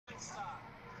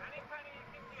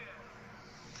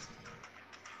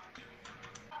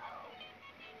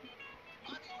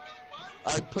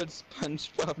I put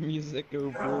SpongeBob music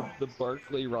over the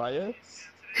Barkley riots.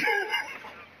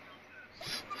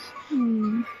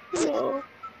 No.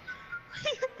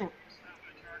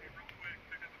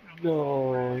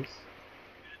 No.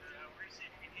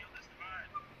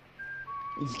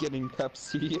 He's getting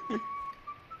Pepsi.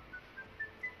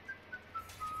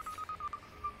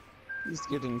 He's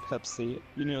getting Pepsi.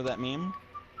 You know that meme?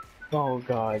 Oh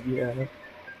god, yeah.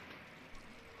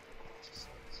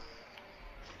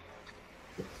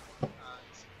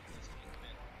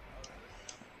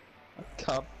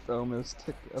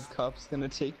 A cop's gonna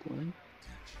take one.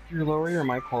 You lower your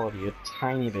mic quality a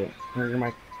tiny bit, or your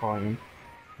mic volume,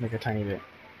 like a tiny bit.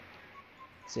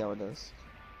 See how it does.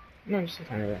 No, just a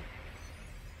tiny bit.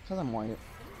 Cause I'm white.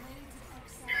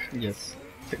 Yes,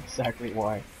 that's exactly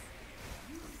why.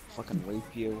 Fucking rape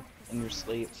you in your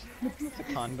sleep with a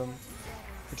condom.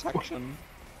 Protection,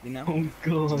 you know? Oh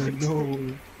god,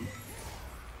 no.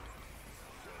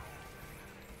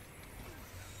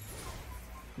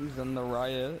 He's in the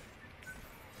riot.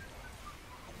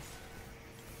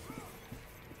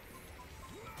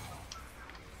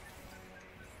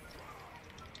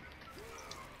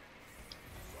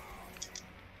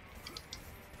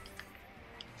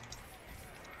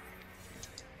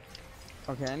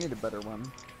 Okay, I need a better one.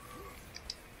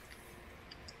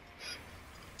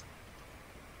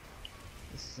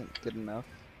 This isn't good enough.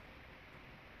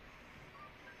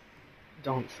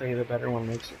 Don't say the better one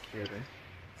makes it cuter.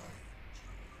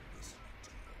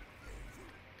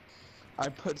 I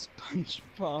put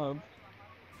SpongeBob.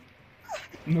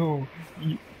 No,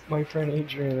 my friend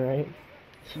Adrian, right?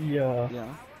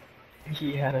 Yeah.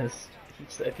 He had I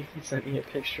think he sent me a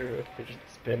picture of a fidget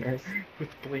spinner with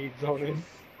blades on it.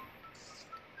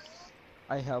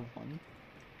 I have one.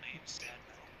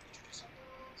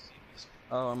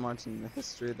 Oh, I'm watching the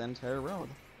history of the entire road.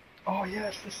 Oh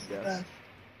yes, this is the best.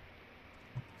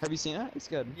 Have you seen it? It's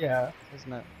good. Yeah.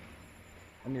 Isn't it?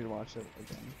 I need to watch it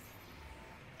again.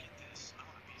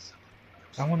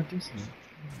 I want to do something.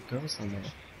 Go somewhere.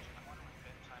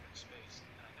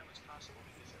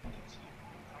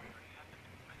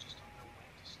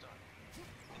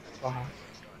 Wow.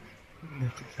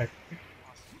 That's exactly.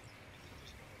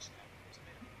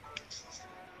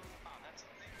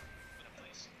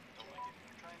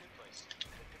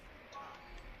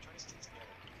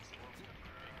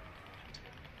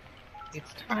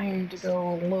 It's time to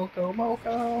go loco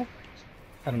moco.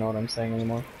 I don't know what I'm saying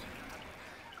anymore.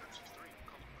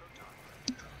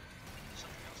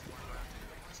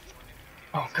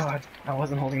 Oh god, I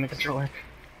wasn't holding the controller.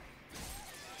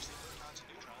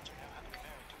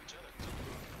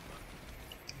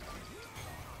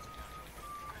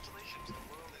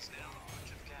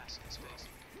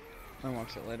 I'll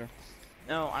watch it later.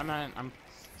 No, I'm.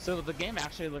 So the game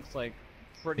actually looks like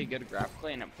pretty good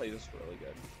graphically, and it plays really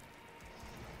good.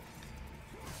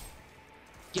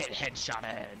 Get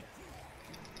headshotted.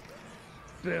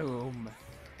 Boom.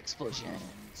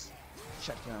 Explosions.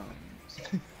 Shotguns.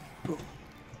 Boom.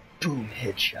 Boom,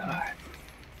 headshot.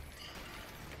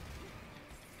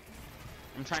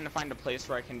 I'm trying to find a place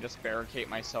where I can just barricade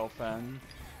myself in.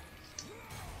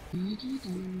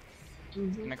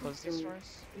 Can I close these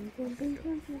doors? Okay,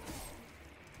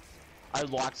 I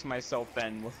locked myself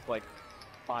in with like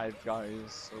 5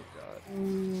 guys. Oh god.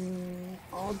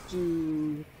 I'll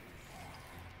do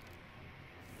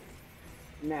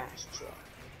Nash truck.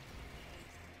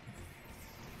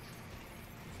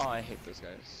 Oh, I hate those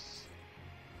guys.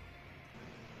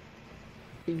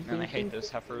 And I hate those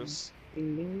heifers.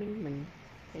 Bing bing bing bing.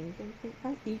 Bing bing bing.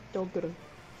 I eat dogger.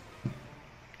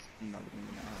 Not even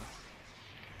enough.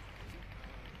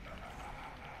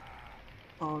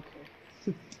 Oh, okay.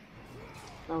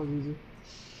 That was easy.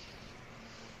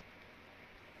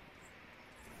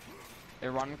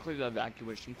 Ironically, the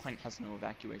evacuation point has no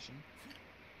evacuation.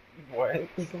 What?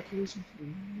 Evacuation?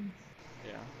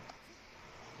 Yeah.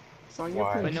 So on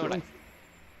Why? your I know what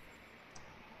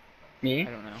Me? I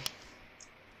don't know.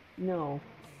 No.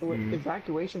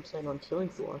 Evacuation plan on killing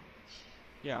floor.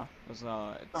 Yeah, it's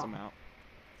a map.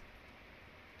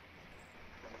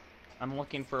 I'm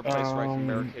looking for a place where I can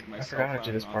barricade myself. I forgot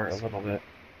to do this part a little bit.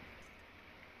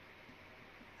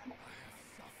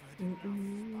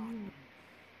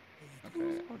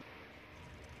 Okay.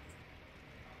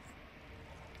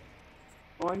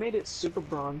 Oh, I made it super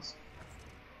bronze.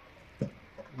 You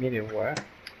made it what?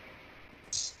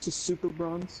 To super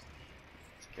bronze.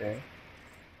 Okay.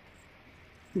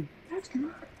 That's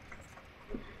good.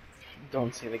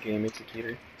 Don't say the game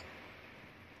executor.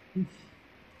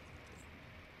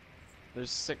 There's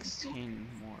 16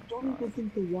 more. Don't even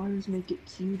think the wires make it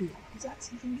cuter. Is that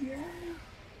something here?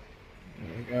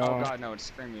 There we go. Oh god, no, it's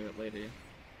Scream You, lady.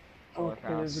 Okay,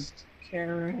 there's a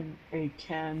Karen, a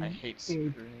Ken, I hate a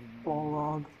Scream.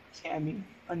 Balrog, Cammy,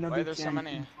 another Why are there so Ken,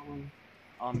 many? and Colin.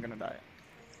 Oh, I'm gonna die.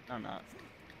 No, I'm not.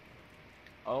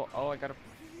 Oh, I gotta...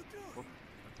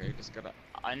 Okay, just gotta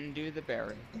undo the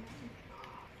berry.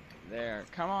 There,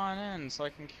 come on in so I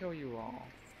can kill you all.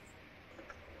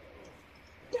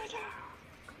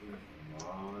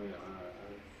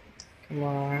 Come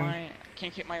on. I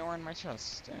can't keep my ore in my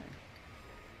chest. Dang.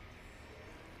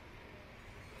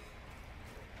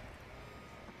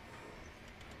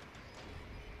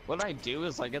 What I do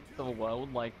is I get the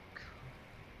weld like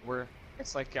where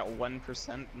it's like at 1%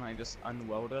 and I just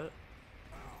unweld it.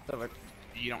 So like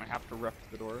you don't have to rip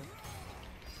the door.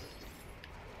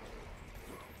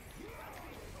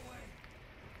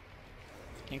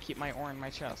 Can't keep my ore in my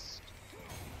chest.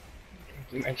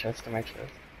 Keep my chest in my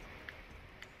chest.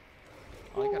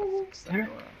 Oh, I gotta fix that door.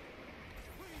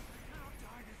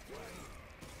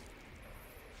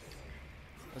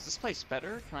 Is this place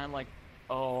better? Can I like...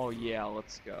 Oh yeah,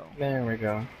 let's go. There we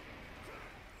go.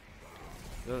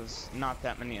 There's not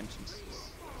that many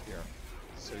entrances here.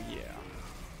 So yeah.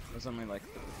 There's only like...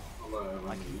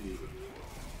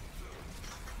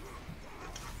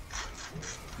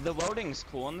 The loading's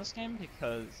cool in this game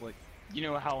because like... You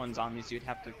know how in zombies you'd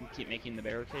have to keep making the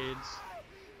barricades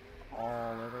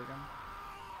all over again?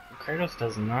 Kratos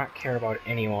does not care about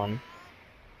anyone.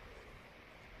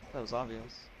 That was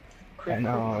obvious. I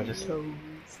know, just...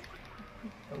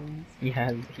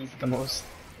 He's the most,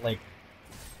 like...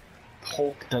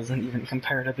 Hulk doesn't even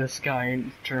compare to this guy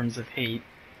in terms of hate.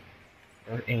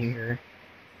 Or anger.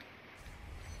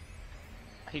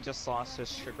 He just lost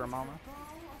his sugar mama.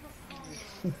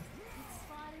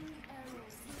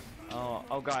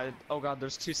 Oh god,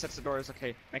 there's 2 sets of doors.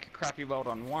 Okay, make a crappy weld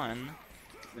on one,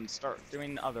 then start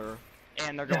doing the other.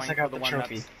 And they're going Yes, I got for the the one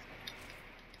trophy. that's...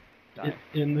 Dying.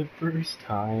 In the first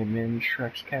time in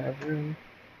Shrek's cavern.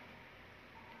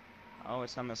 Oh,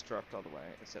 it's not misdirect all the way.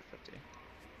 It's at 50.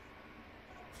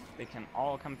 They can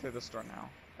all come through this door now.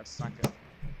 That's not good.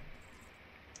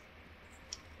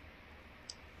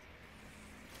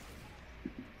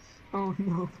 Oh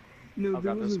no. No, Oh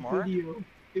there god, was there's a more? video.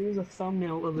 There was a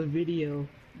thumbnail of a video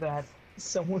that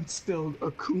someone spelled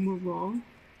Akuma wrong,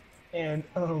 and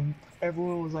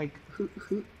everyone was like,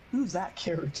 who's that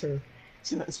character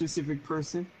to that specific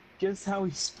person? Guess how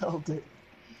he spelled it?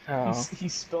 Oh. He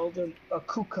spelled it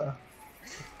Akuka.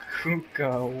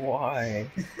 Kuka, why?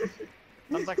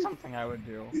 Sounds like something I would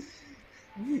do.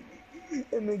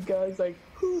 And the guy's like,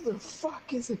 who the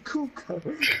fuck is a Kuka?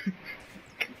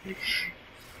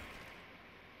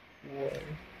 What?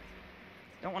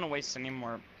 Don't want to waste any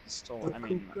more pistol. I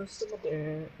mean, I know,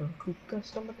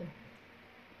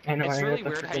 it's I really got the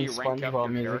weird how you freaking rank up SpongeBob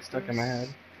your music stuck in my head.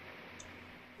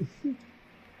 characters.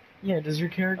 Yeah, does your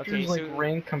character's Okay, like so-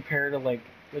 rank compare to like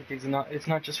it's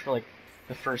not just for like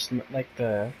the first like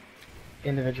the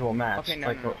individual match, Okay, no,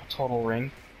 like no, the total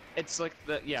rank. It's like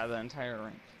the entire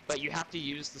ring. But you have to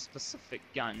use the specific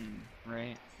gun,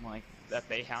 right? Like that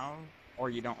they have,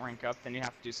 or you don't rank up. Then you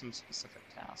have to do some specific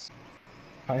task.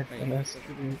 I Wait, finessed.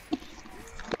 Come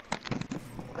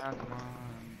on.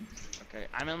 Okay,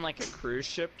 I'm in like a cruise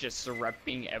ship, just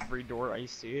repping every door I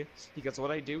see. Because what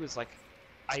I do is like,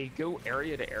 I go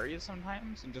area to area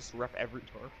sometimes and just rep every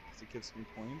door because it gives me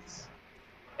points.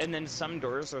 And then some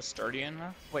doors are sturdy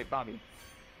enough. Wait, Bobby.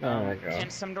 Oh my god. Can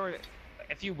some doors,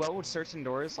 if you weld certain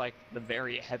doors, like the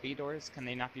very heavy doors, can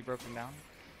they not be broken down?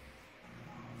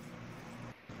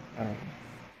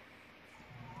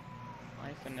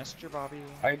 I finished your Bobby.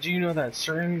 I do know that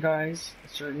certain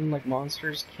like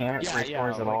monsters can't break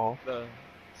doors at like all.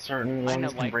 Certain I ones know,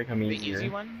 can like break them the easier. easy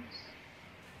ones.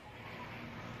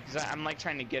 Cause I'm like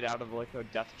trying to get out of like a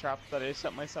death trap that I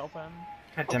set myself in.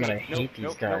 God damn it, I Okay, hate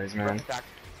these guys, man. Rip it back.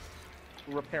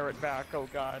 Repair it back. Oh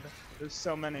god, there's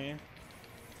so many.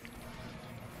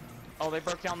 Oh, they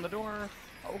broke down the door.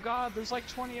 Oh god, there's like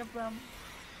 20 of them.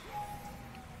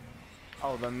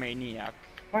 Oh, the maniac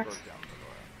What? broke down the door.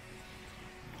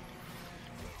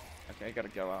 Okay, I gotta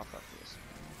go off after this.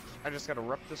 I just gotta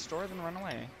rip this door, then run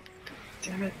away.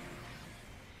 Damn it.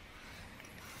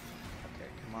 Okay,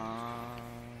 come on.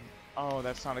 Oh,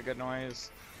 that's not a good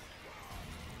noise.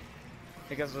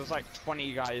 Because there's like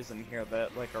 20 guys in here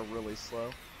that like are really slow.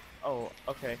 Oh,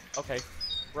 okay, okay.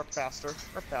 Rip faster,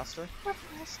 rip faster, rip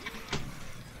faster.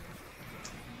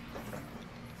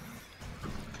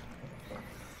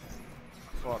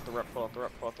 Pull out the rip, pull out the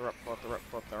rip, pull out the rip, pull out the rip,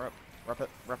 pull out the rip. Rip it,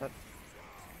 rip it.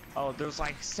 Oh, there's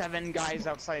like 7 guys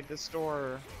outside this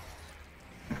door.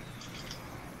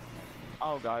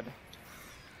 Oh god.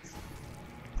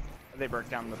 They broke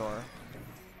down the door.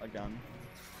 again.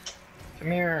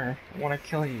 Come here. I want to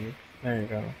kill you. There you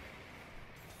go.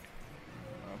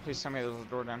 Please tell me there's a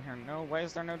door down here. No, why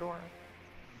is there no door?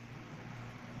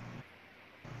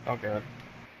 Oh, good.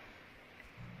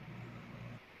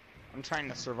 I'm trying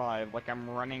to survive. Like, I'm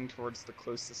running towards the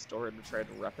closest door to try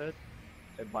to rep it.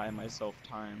 I buy myself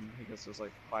time because there's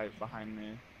like 5 behind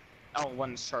me. Oh,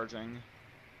 one's charging.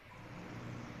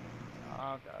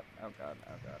 Oh god, oh god,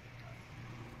 oh god.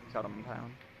 Cut him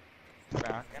down.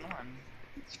 Back and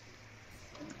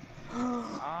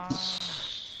one.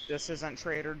 This isn't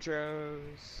Trader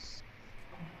Joe's.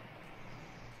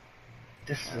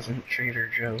 This isn't Trader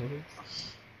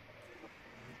Joe's.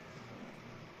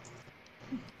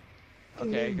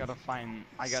 Okay,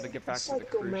 I gotta get back to the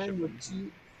Psycho cruise man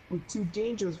ship. with two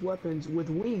dangerous weapons with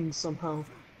wings somehow.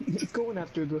 He's going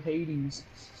after the Hades.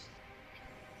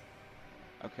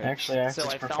 Okay. Actually, I have so to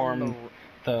I perform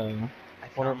the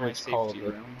whatever it's called,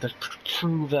 to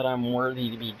prove that I'm worthy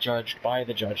to be judged by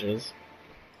the judges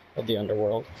of the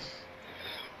underworld.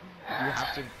 You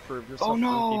have to prove yourself Oh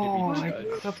no! worthy to be I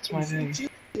judged. clipped my thing.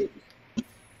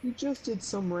 You just did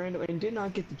some random and did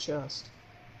not get the chest.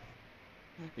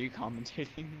 Are you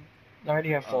commentating? I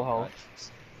already have full health. God.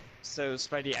 So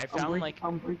Spidey, I found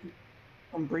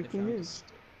I'm breaking news.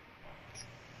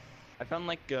 I found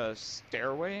like a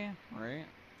stairway, right?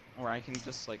 Where I can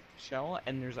just like chill,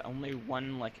 and there's only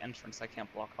one like entrance I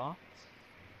can't block off.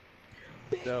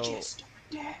 So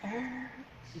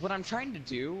what I'm trying to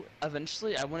do,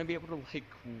 eventually, I want to be able to like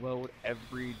weld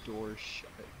every door shut.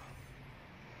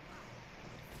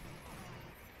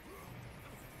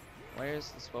 Where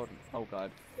is this welding? Oh god.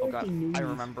 Oh god. I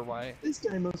remember why. This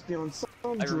guy must be on some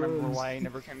drugs. I remember why I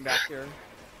never came back here.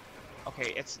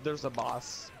 Okay, there's a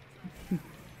boss.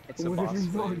 It's a boss.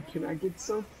 Can I get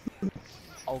some?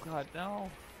 Oh god, no.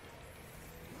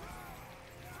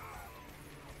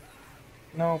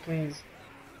 No, please.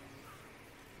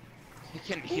 He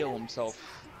can't heal himself.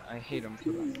 I hate him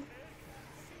for that.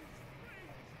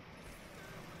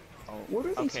 Oh, what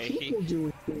are these people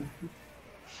doing?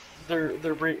 They're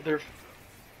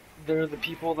the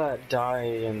people that die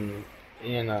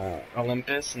in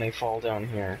Olympus and they fall down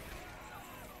here.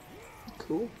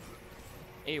 Cool.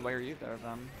 Hey, why are you there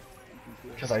then?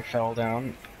 Because I fell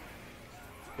down.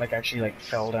 Like actually like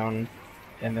fell down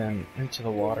and then into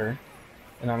the water.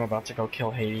 And I'm about to go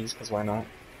kill Hades, because why not?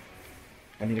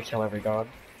 I need to kill every god.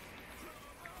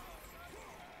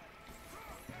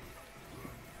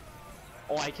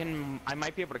 Oh, I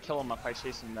might be able to kill him if I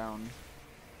chase him down.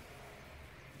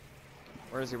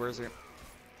 Where is he? Where is he?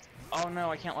 Oh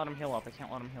no, I can't let him heal up. I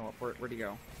can't let him heal up. Where'd he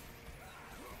go?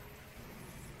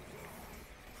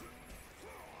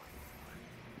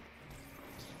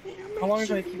 How long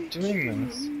do I keep doing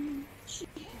this?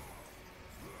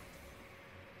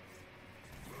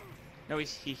 No,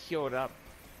 he healed up.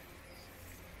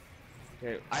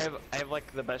 Okay, I have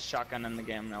like the best shotgun in the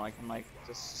game now. I can like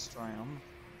just destroy him.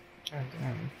 God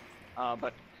damn.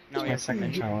 But now My he has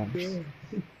second challenge.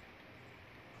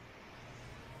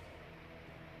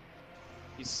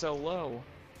 He's so low.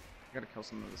 I gotta kill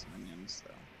some of his minions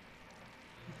though.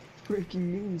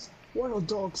 Breaking news: Wild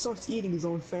dog starts eating his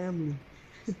own family.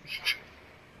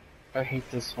 I hate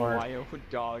this word. Wild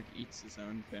dog eats his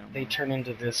own family. They turn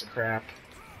into this crap.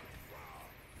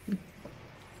 Okay,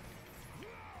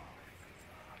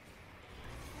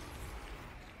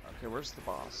 where's the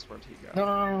boss? Where'd he go?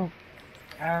 No.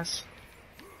 Ass.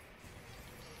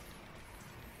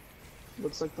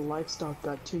 Looks like the livestock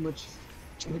got too much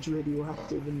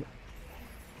radioactive and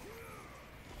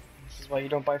This is why you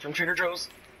don't buy from Trader Joe's.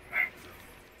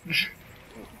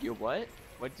 You what?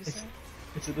 What'd you say?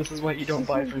 This is why you don't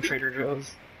buy from Trader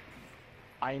Joe's.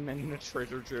 I'm in the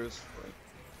Trader Joe's foot.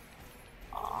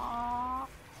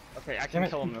 Okay, I can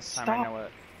kill him this time, I know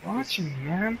it. Watching me,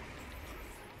 man.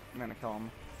 I'm gonna kill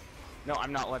him. No,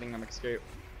 I'm not letting him escape.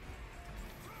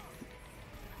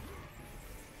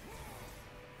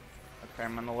 Okay,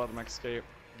 I'm gonna let him escape.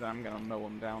 Then I'm gonna mow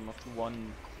him down with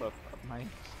one clip of my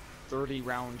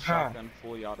 30-round shotgun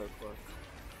fully auto-clip.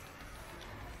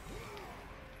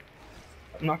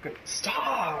 I'm not gonna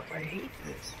stop. I hate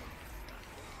this.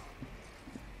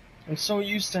 I'm so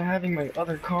used to having my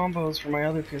other combos for my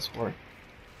other PS4.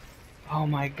 Oh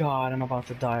my god, I'm about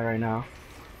to die right now.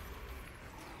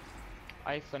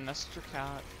 I finessed your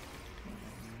cat.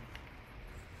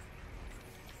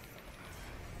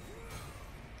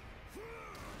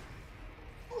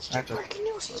 breaking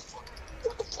news.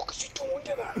 What the fuck is he doing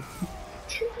to that?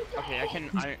 Okay,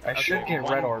 I should get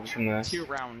red orbs from this. 2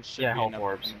 rounds should Yeah, be health enough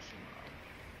orbs. to finish him off.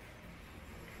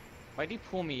 Why'd he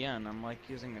pull me in? I'm like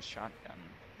using a shotgun.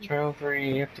 Trial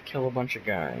 3, you have to kill a bunch of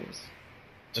guys.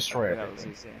 Destroy Okay, that was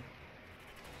everything. easy.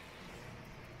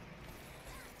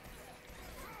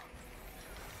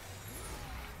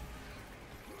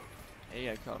 Hey,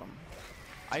 I killed him.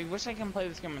 I wish I can play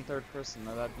this game in third person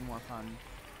though, that'd be more fun.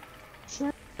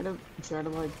 Try to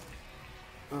like,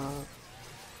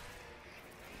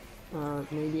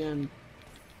 maybe in,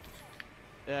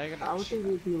 Yeah, I I gotta would think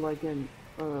it would be like in,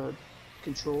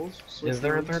 controls. Switch Is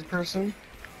there a modes. third person?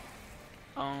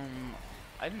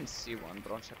 I didn't see one,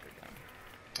 but I'll check again.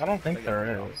 I don't think Okay.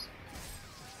 there is.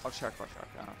 I'll check.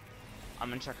 I'm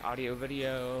gonna check audio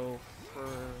video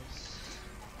first.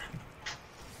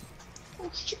 Oh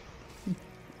shit.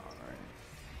 Alright.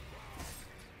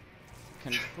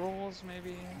 Controls,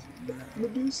 maybe?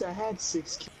 Medusa had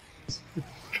 6 kills.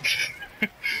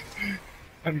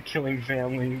 I'm killing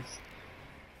families.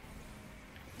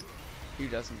 Who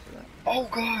doesn't do that? Oh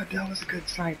god, that was a good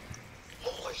snipe.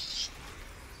 Holy shit.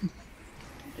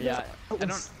 Yeah, I That don't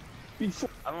was- Before,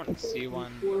 see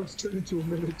one. Before it was turned into a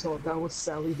Minotaur, that was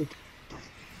Sally the...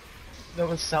 That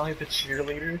was Sally the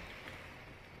cheerleader.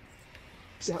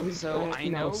 Sally, So I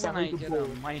know when Sally I the get bull.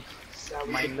 my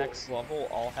Sally my the next level,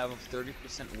 I'll have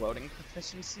 30% loading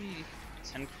proficiency,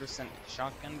 10%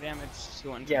 shotgun damage,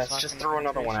 200 Yes, shotgun just throw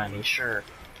another one at penetration. me, sure.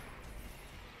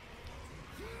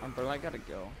 But I gotta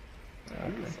go. Okay.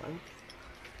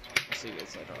 I'll see you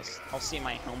guys later. I'll see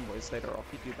my homeboys later. I'll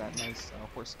feed you that nice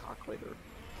horse cock later.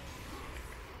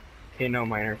 Hey, no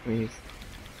minor, please.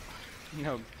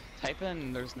 No, type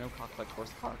in there's no cock like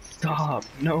horse cock. Stop!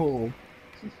 No!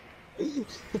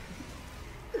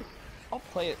 I'll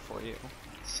play it for you.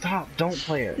 Stop! Don't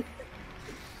play it!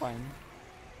 Fine.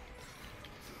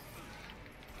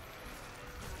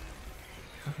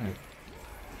 Okay.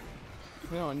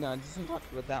 No, it doesn't talk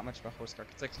about that much about horse cock.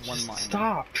 It's like one line.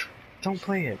 Stop! Don't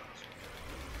play it!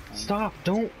 Stop!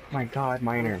 Don't! My god,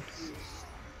 minor.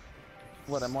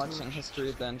 What, I'm watching history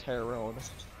of the entire world.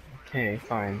 Okay,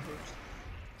 fine.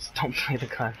 Just don't play the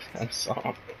goddamn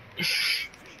song.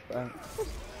 But...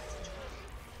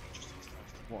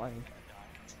 Why?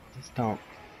 Just don't.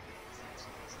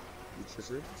 You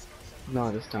triggered?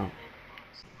 No, just don't.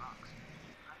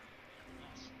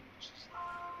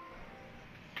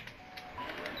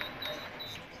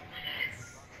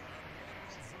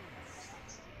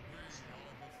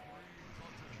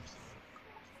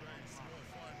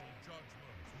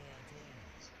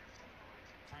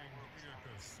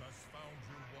 Has found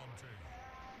you wanting.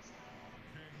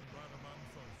 King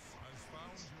Radamanthus has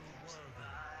found you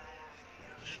worthy.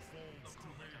 It falls to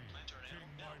me, King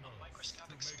Minos, to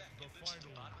make the final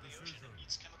decision. Your future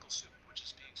is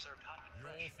cloaked in shadow.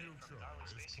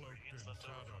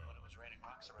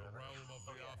 The realm of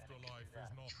the afterlife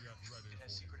is not yet ready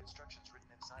for you.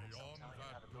 Beyond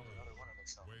that door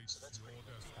waits your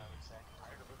destiny.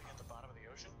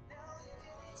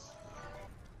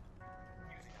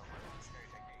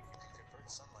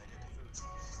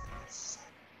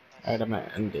 Alright, I'm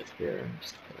gonna end it here.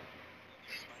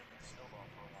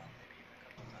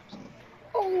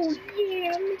 Oh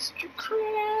yeah, Mr.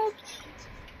 Krabs!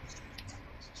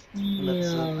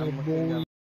 Yeah, I'm looking boy. up